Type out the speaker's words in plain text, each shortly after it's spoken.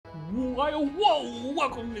Whoa!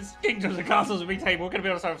 Welcome to Kingdoms and Castles Ep1 table. We're going to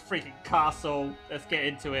build ourselves a freaking castle. Let's get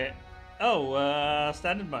into it. Oh,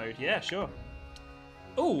 standard mode. Yeah, sure.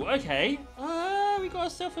 Oh, okay. We got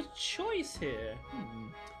ourselves a choice here.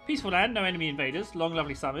 Peaceful land, no enemy invaders. Long,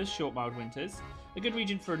 lovely summers, short, mild winters. A good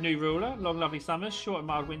region for a new ruler. Long, lovely summers, short and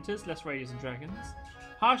mild winters. Less raiders and dragons.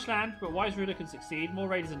 Harsh land, but wise ruler can succeed. More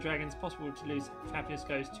raiders and dragons. Possible to lose if happiness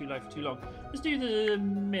goes too low for too long. Let's do the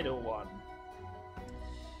middle one.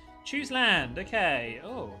 Choose land. Okay.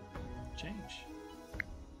 Oh, change.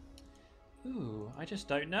 Ooh, I just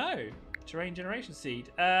don't know. Terrain generation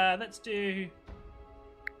seed. Let's do...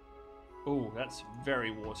 Ooh, that's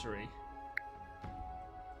very watery.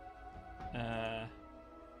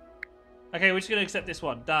 Okay, we're just going to accept this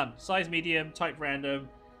one. Done. Size medium, type random.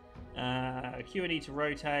 Q and E to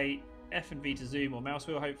rotate. F and V to zoom or mouse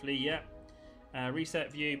wheel, hopefully. Yep.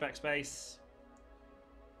 Reset view, backspace.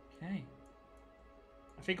 Okay.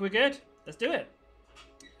 I think we're good. Let's do it.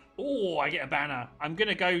 Oh, I get a banner. I'm going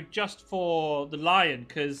to go just for the lion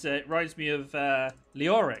because it reminds me of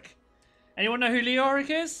Leoric. Anyone know who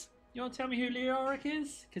Leoric is? You want to tell me who Leoric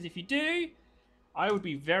is? Because if you do, I would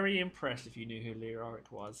be very impressed if you knew who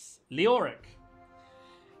Leoric was. Leoric.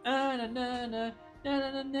 If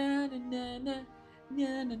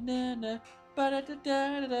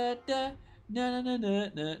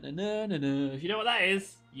you know what that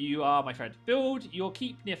is, you are my friend. Build your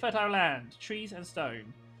keep near fertile land, trees and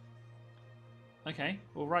stone. Okay,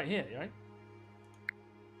 well right here, right?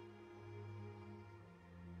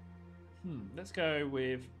 Let's go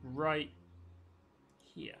with right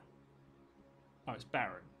here. Oh, it's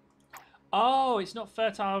barren. Oh, it's not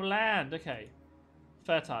fertile land. Okay,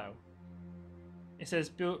 fertile. It says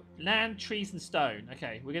build land, trees, and stone.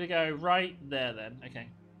 Okay, we're gonna go right there then. Okay.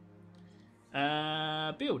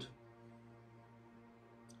 Build.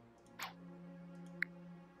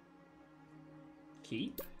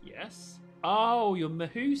 Keep. Yes. Oh, you're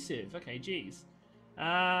mahusive. Okay, geez.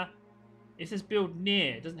 It says build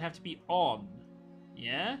near. It doesn't have to be on.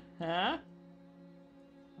 Yeah? Huh?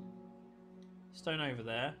 Stone over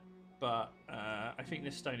there. But I think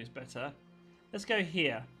this stone is better. Let's go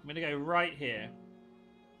here. I'm going to go right here.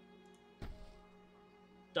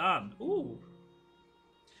 Done. Ooh.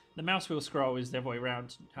 The mouse wheel scroll is the other way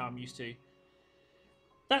around, how I'm used to.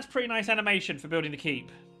 That's pretty nice animation for building the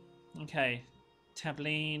keep. Okay.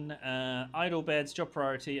 Tableen, idle beds, job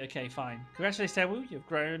priority. Okay, fine. Congratulations, Tebu. You've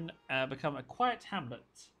grown, become a quiet hamlet.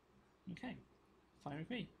 Okay, fine with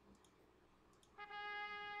me.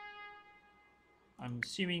 I'm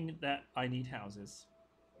assuming that I need houses.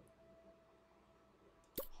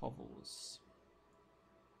 Hovels.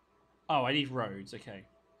 Oh, I need roads. Okay.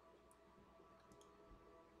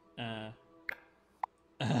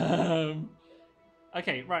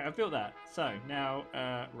 Okay, right. I've built that. So now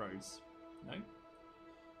roads. No.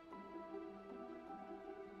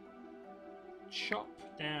 Chop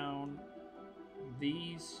down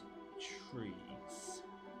these trees.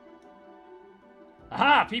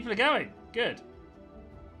 Aha! People are going. Good.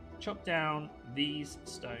 Chop down these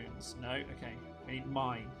stones. No. Okay. I need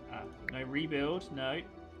mine. No. Rebuild. No.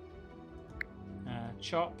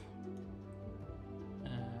 Chop.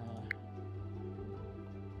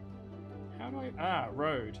 How do I... Ah,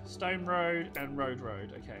 road. Stone road and road.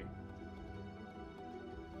 Okay.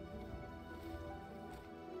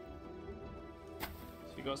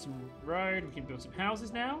 So we got some road. We can build some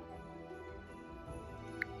houses now.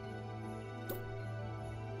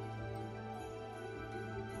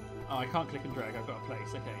 Oh, I can't click and drag. I've got a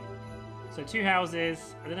place. Okay. So 2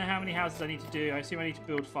 houses. I don't know how many houses I need to do. I assume I need to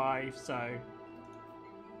build 5. So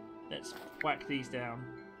let's whack these down.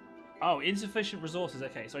 Oh, insufficient resources.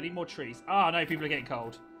 Okay, so I need more trees. Oh, no, people are getting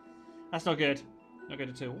cold. That's not good. Not good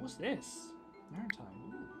at all. What's this? Maritime.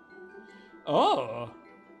 Ooh. Oh.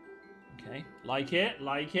 Okay. Like it.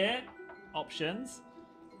 Like it. Options.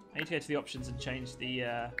 I need to go to the options and change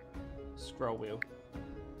the scroll wheel.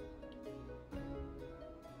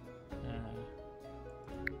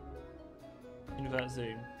 Invert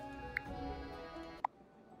zoom.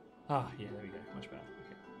 Ah, yeah, there we go. Much better.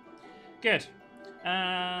 Okay. Good.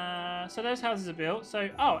 So those houses are built. So,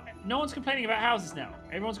 oh, no one's complaining about houses now.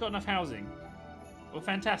 Everyone's got enough housing. Well,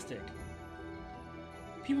 fantastic.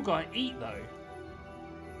 People gotta eat, though.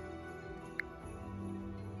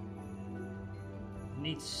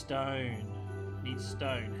 Need stone. Need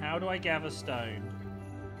stone. How do I gather stone?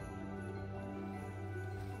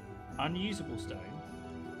 Unusable stone.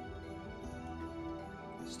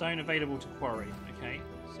 Stone available to quarry. Okay.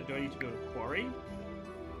 So do I need to build a quarry?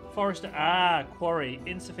 Forester. Ah, quarry.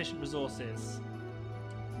 Insufficient resources.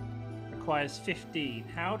 Requires 15.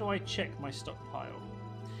 How do I check my stockpile?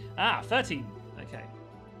 Ah, 13. Okay.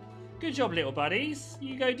 Good job, little buddies.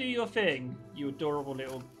 You go do your thing, you adorable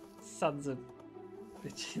little sons of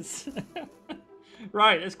bitches.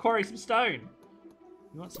 Right, let's quarry some stone.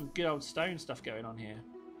 We want some good old stone stuff going on here.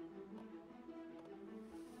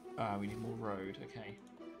 Ah, we need more road. Okay.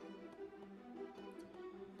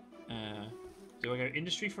 Do I go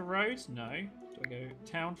industry for roads? No. Do I go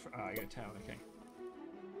town for... Ah, I go town. Okay.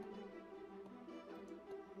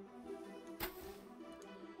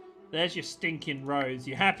 There's your stinking roads.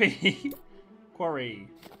 You happy? Quarry.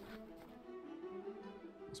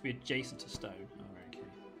 Must be adjacent to stone. Alright, okay.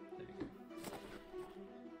 There you go.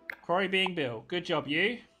 Quarry being built. Good job,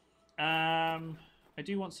 you. I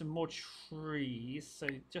do want some more trees, so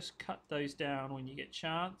just cut those down when you get a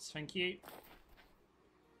chance. Thank you.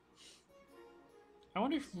 I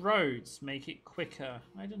wonder if roads make it quicker.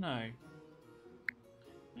 I don't know. I'm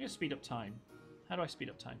going to speed up time. How do I speed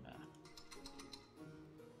up time there?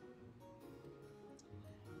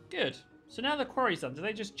 Good. So now the quarry's done. Do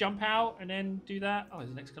they just jump out and then do that? Oh,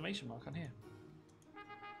 there's an exclamation mark on here.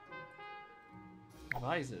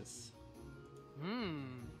 Advisors.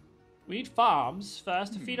 We need farms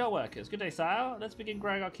first to feed our workers. Good day, sire. Let's begin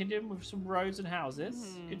growing our kingdom with some roads and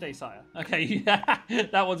houses. Good day, sire. Okay,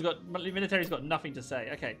 that one's got... Military's got nothing to say.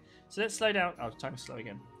 Okay, so let's slow down. Oh, time to slow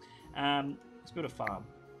again. Let's build a farm.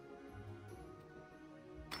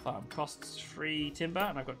 Farm costs 3 timber,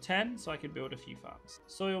 and I've got 10, so I can build a few farms.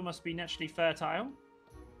 Soil must be naturally fertile.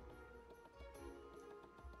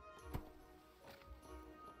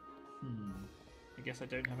 I guess I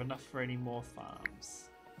don't have enough for any more farms.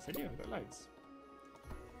 Yes, I do. I've got loads.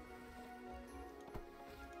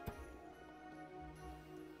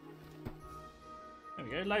 There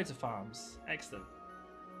we go. Loads of farms. Excellent.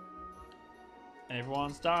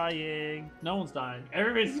 Everyone's dying. No one's dying.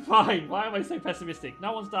 Everybody's fine. Why am I so pessimistic?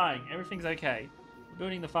 No one's dying. Everything's okay. We're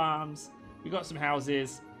building the farms. We've got some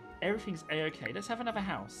houses. Everything's a-okay. Let's have another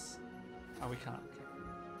house. Oh, we can't. Okay.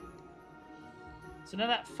 So now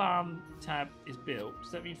that farm tab is built,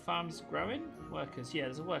 does that mean farms growing? Workers. Yeah,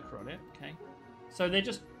 there's a worker on it. Okay. So they're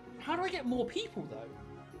just... How do I get more people, though?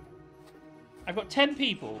 I've got 10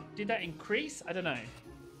 people. Did that increase? I don't know.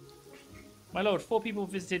 My lord, 4 people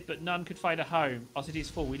visited, but none could find a home. Our city is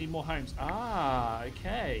full. We need more homes. Ah,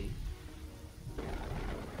 okay.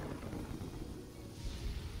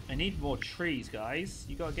 I need more trees, guys.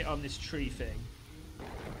 You gotta get on this tree thing.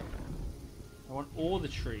 I want all the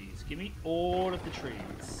trees. Give me all of the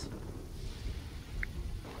trees.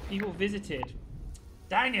 People visited.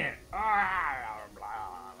 Dang it!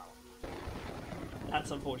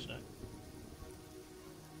 That's unfortunate.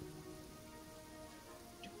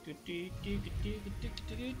 Could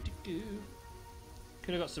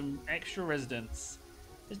have got some extra residents.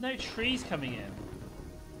 There's no trees coming in.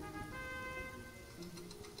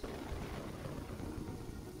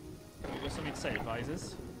 You got something to say,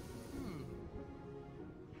 advisors?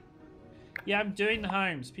 Yeah, I'm doing the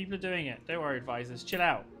homes. People are doing it. Don't worry, advisors. Chill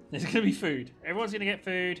out. There's going to be food. Everyone's going to get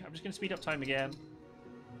food. I'm just going to speed up time again.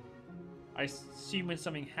 I assume when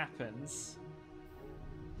something happens...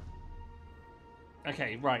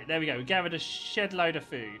 Okay, right, there we go. We gathered a shed load of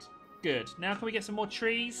food. Good. Now can we get some more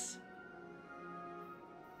trees?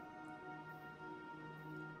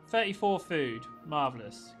 34 food.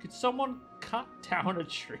 Marvellous. Could someone cut down a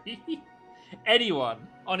tree? Anyone.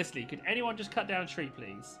 Honestly, could anyone just cut down a tree,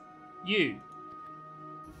 please? You.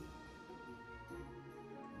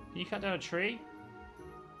 Can you cut down a tree?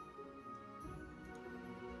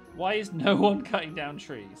 Why is no one cutting down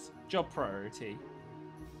trees? Job priority.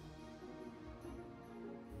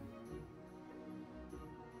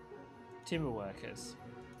 Timber workers.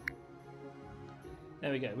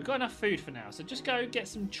 There we go. We've got enough food for now, so just go get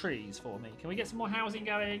some trees for me. Can we get some more housing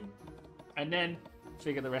going? And then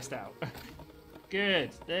figure the rest out.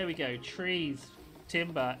 Good. There we go. Trees,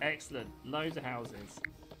 timber, excellent. Loads of houses.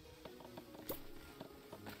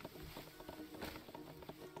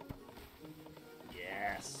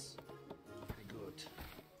 Yes. Very good.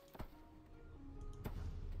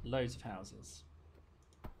 Loads of houses.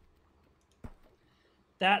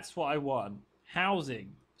 That's what I want.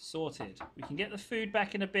 Housing. Sorted. We can get the food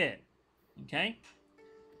back in a bit. Okay?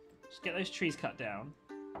 Just get those trees cut down.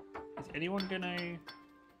 Is anyone going to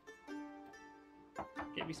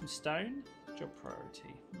get me some stone? Job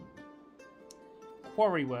priority.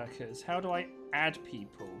 Quarry workers. How do I add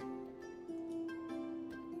people?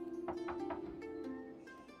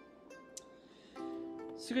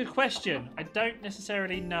 It's a good question. I don't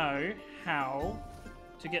necessarily know how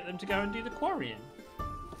to get them to go and do the quarrying.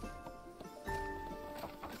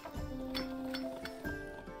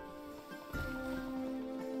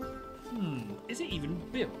 Is it even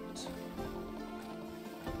built?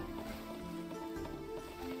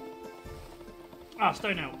 Ah,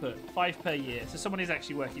 stone output. 5 per year. So someone is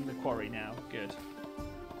actually working the quarry now. Good.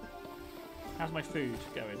 How's my food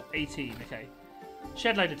going? 18. Okay.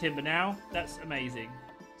 Shed load of timber now. That's amazing.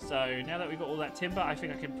 So now that we've got all that timber, I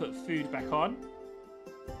think I can put food back on.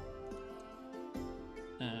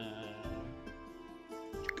 There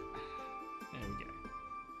we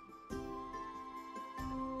go.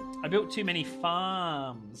 I built too many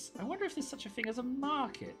farms. I wonder if there's such a thing as a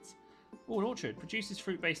market. Oh, an orchard. Produces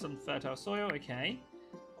fruit based on fertile soil. Okay.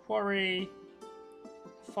 Quarry.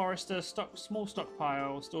 Forester. Small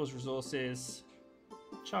stockpile. Stores resources.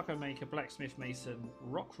 Charcoal maker. Blacksmith. Mason.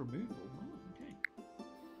 Rock removal.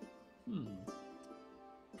 Oh, okay.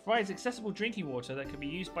 Provides accessible drinking water that can be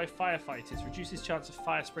used by firefighters. Reduces chance of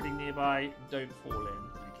fire spreading nearby. Don't fall in.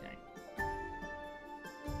 Okay.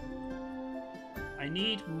 I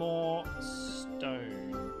need more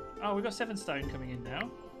stone. Oh, we've got 7 stone coming in now.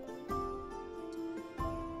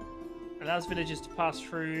 Allows villagers to pass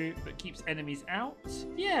through, but keeps enemies out.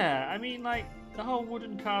 Yeah, I mean, like, the whole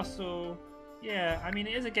wooden castle. Yeah, I mean,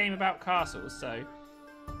 it is a game about castles, so.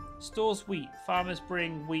 Stores wheat. Farmers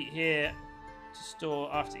bring wheat here to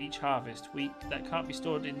store after each harvest. Wheat that can't be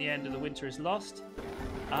stored in the end of the winter is lost.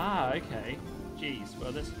 Ah, okay. Jeez,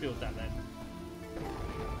 well, let's build that then.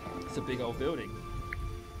 It's a big old building.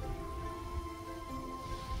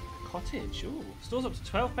 Cottage, ooh. Stores up to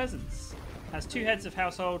 12 peasants. Has 2 heads of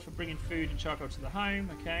household for bringing food and charcoal to the home.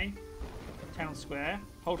 Okay. Town square.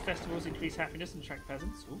 Hold festivals, increase happiness and attract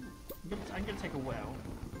peasants. Ooh. I'm going to take a well.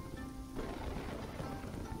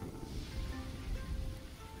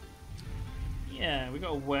 Yeah, we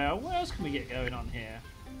got a well. What else can we get going on here?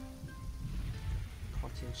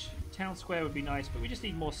 Cottage. Town square would be nice, but we just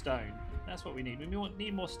need more stone. That's what we need. We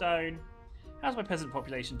need more stone. How's my peasant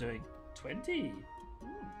population doing? 20.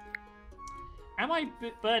 Am I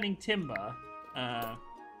burning timber?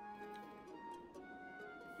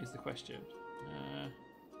 Is the question.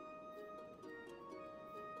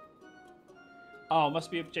 Oh, must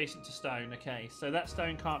be adjacent to stone. Okay, so that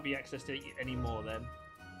stone can't be accessed anymore then.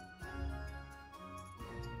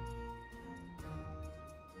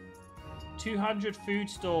 $200 food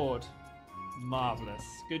stored. Marvellous.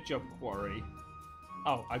 Good job, quarry.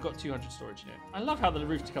 Oh, I got 200 storage in it. I love how the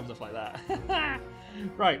roof comes off like that.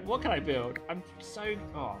 Right, what can I build? I'm so...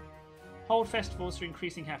 Oh. Hold festivals for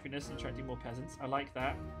increasing happiness and attracting more peasants. I like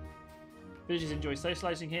that. Villagers enjoy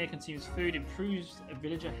socialising here. Consumes food. Improves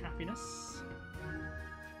villager happiness.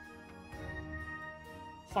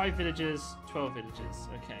 5 villagers, 12 villagers.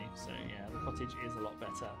 Okay, so yeah, the cottage is a lot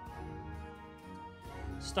better.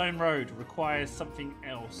 Stone Road requires something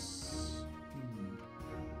else.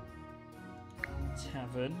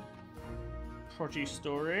 Tavern. Produce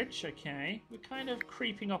storage. Okay. We're kind of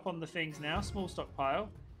creeping up on the things now. Small stockpile.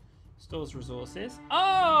 Stores resources.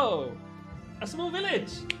 Oh! A small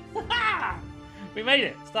village! We made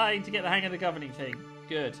it. Starting to get the hang of the governing thing.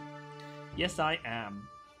 Good. Yes, I am.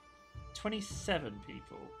 27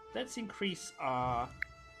 people. Let's increase our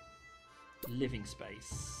living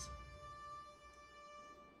space.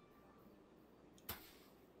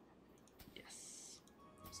 Yes.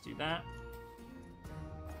 Let's do that.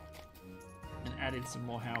 And add in some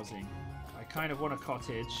more housing. I kind of want a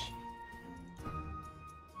cottage.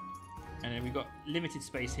 And then we've got limited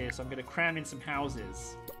space here, so I'm going to cram in some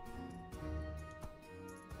houses.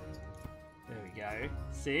 There we go.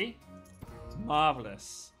 See?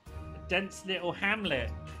 Marvellous. A dense little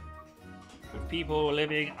hamlet. With people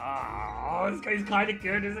living... Oh, this guy's kind of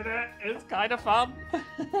good, isn't it? It's kind of fun.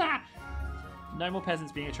 No more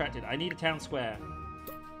peasants being attracted. I need a town square.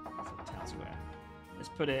 Town square. Let's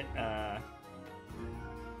put it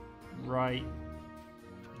right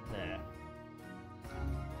there.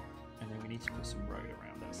 And then we need to put some road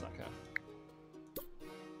around that sucker.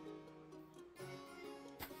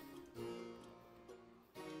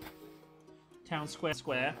 Town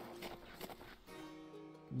square.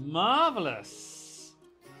 Marvellous!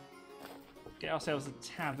 Get ourselves a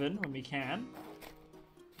tavern when we can.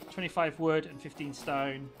 25 wood and 15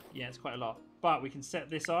 stone. Yeah, it's quite a lot. But we can set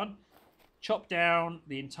this on. Chop down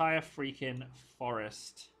the entire freaking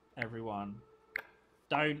forest, everyone.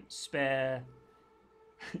 Don't spare...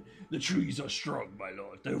 The trees are strong, my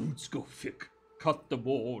lord. The roots go thick. Cut the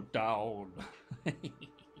wall down.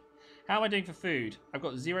 How am I doing for food? I've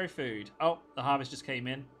got 0 food. Oh, the harvest just came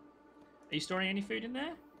in. Are you storing any food in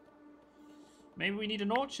there? Maybe we need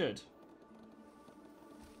an orchard.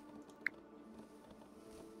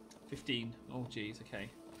 15. Oh, geez. Okay.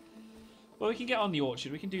 Well, we can get on the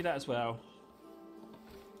orchard. We can do that as well.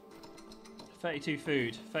 32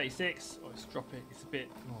 food. 36. Oh, let's drop it. It's a bit...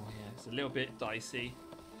 Oh, yeah. It's a little bit dicey.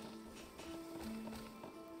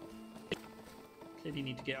 Clearly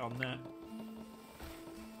need to get on that.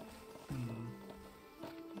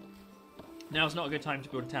 Now's not a good time to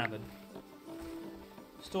build a tavern.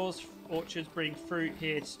 Stores, orchards bring fruit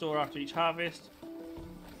here to store after each harvest.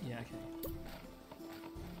 Yeah, okay.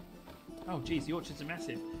 Oh, geez, the orchards are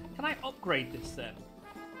massive. Can I upgrade this then?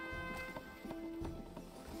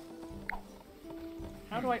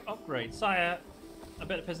 How do I upgrade? Sire, I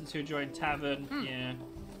bet the peasants who join tavern. Yeah.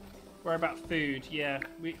 Worry about food. Yeah.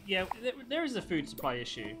 There is a food supply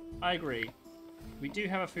issue. I agree. We do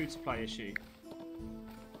have a food supply issue.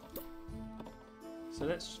 So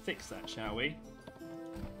let's fix that, shall we?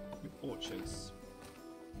 With orchards.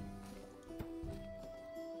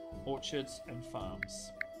 Orchards and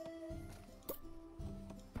farms.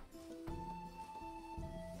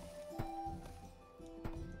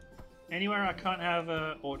 Anywhere I can't have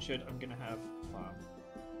an orchard, I'm going to have a farm.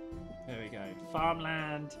 There we go.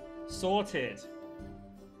 Farmland sorted.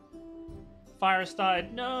 Fire has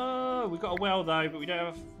started. No, we've got a well though, but we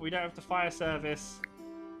don't have the fire service.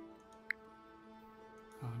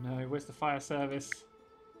 Oh no, where's the fire service?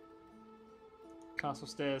 Castle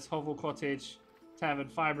Stairs, Hovel Cottage, Tavern,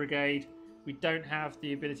 Fire Brigade. We don't have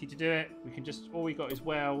the ability to do it. We can just, all we got is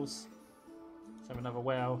wells. Let's have another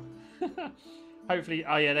well. Hopefully,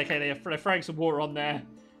 oh yeah, okay, they're throwing some water on there.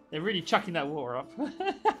 They're really chucking that water up.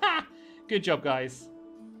 Good job, guys.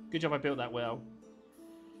 Good job I built that well.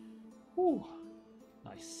 Ooh,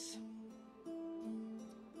 nice.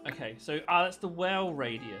 Okay, so, that's the well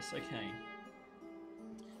radius, okay.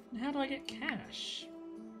 And how do I get cash?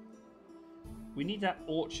 We need that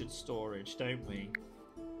orchard storage, don't we?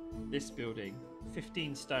 This building.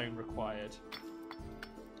 15 stone required.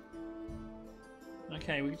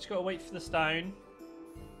 Okay, we just got to wait for the stone.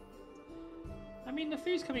 I mean, the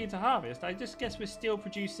food's coming into harvest. I just guess we're still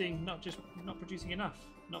producing, not producing enough.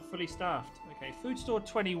 Not fully staffed. Okay, food stored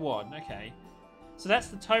 21. Okay. So that's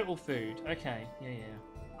the total food. Okay, yeah.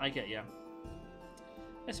 I get ya.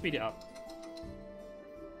 Let's speed it up.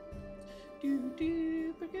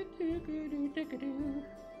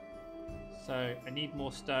 So, I need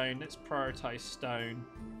more stone. Let's prioritize stone.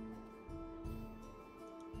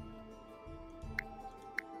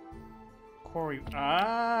 Quarry.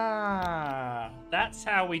 Ah! That's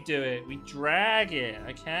how we do it. We drag it.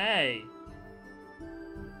 Okay.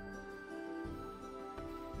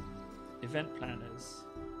 Event planners.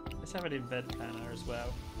 Let's have an event planner as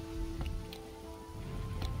well.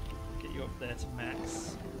 Get you up there to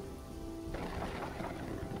max.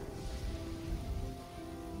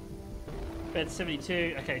 Bed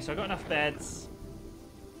 72. Okay, so I've got enough beds.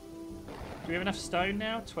 Do we have enough stone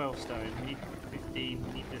now? 12 stone. We need 15.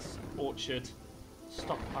 We need this orchard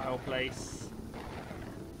stockpile place.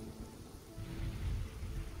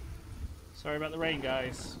 Sorry about the rain,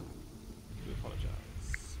 guys. I do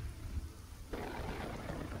apologise.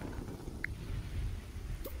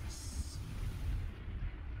 Yes.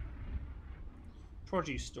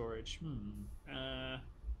 Produce storage.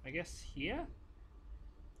 I guess here?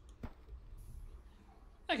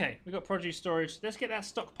 Okay, we've got produce storage. Let's get that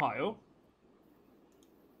stockpile.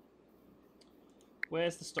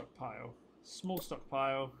 Where's the stockpile? Small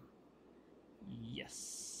stockpile.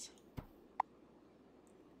 Yes.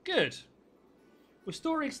 Good. We're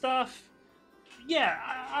storing stuff. Yeah,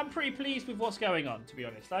 I'm pretty pleased with what's going on, to be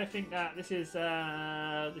honest. I think that this is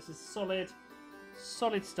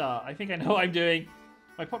solid start. I think I know what I'm doing.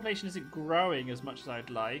 My population isn't growing as much as I'd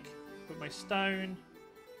like, but my stone...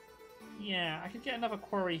 Yeah, I could get another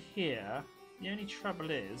quarry here. The only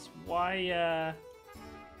trouble is, why,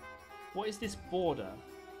 what is this border?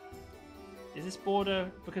 Is this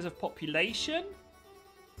border because of population?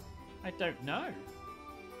 I don't know.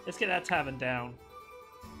 Let's get that tavern down.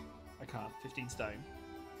 I can't. 15 stone.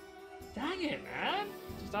 Dang it, man!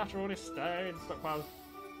 Just after all this stone, stockpile.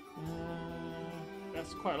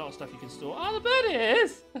 That's quite a lot of stuff you can store. Oh, the bird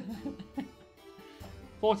is!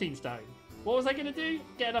 14 stone. What was I going to do?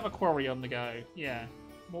 Get another quarry on the go. Yeah,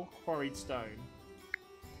 more quarried stone.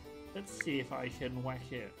 Let's see if I can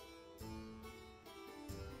whack it.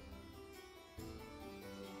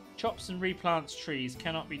 Chops and replants trees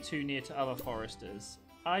cannot be too near to other foresters.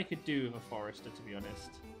 I could do with a forester, to be honest.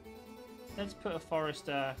 Let's put a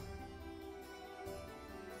forester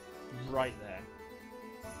right there.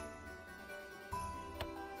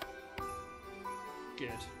 Good.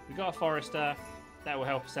 We got a forester. That will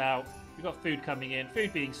help us out. We've got food coming in.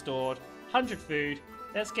 Food being stored. 100 food.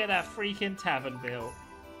 Let's get that freaking tavern built.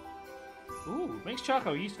 Ooh, makes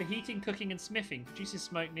charcoal used for heating, cooking, and smithing. Produces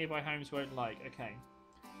smoke nearby homes won't like. Okay.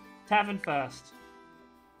 Tavern first.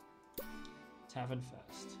 Tavern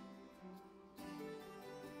first.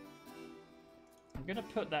 I'm going to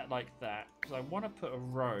put that like that because I want to put a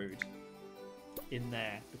road in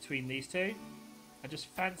there between these two. I just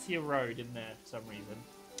fancy a road in there for some reason.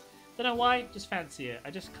 Don't know why, just fancy it. I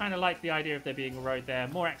just kind of like the idea of there being a road there.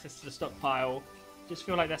 More access to the stockpile. Just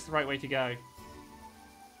feel like that's the right way to go.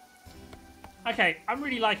 Okay, I'm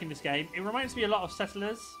really liking this game. It reminds me a lot of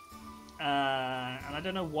Settlers. And I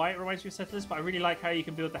don't know why it reminds me of Settlers, but I really like how you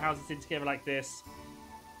can build the houses in together like this.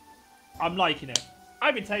 I'm liking it.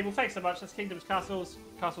 I've been Table. Thanks so much. That's Kingdoms, Castles.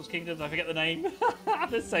 Castles, Kingdoms. I forget the name.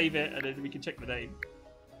 Let's save it, and then we can check the name.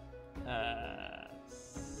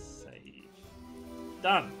 Save.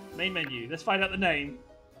 Done. Main menu. Let's find out the name.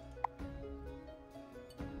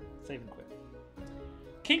 Save and quit.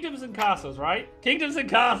 Kingdoms and Castles, right? Kingdoms and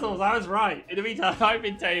Castles. I was right. In the meantime, I've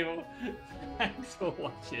been Table. Thanks for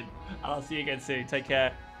watching. I'll see you again soon. Take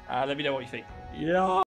care. Let me know what you think. Yeah.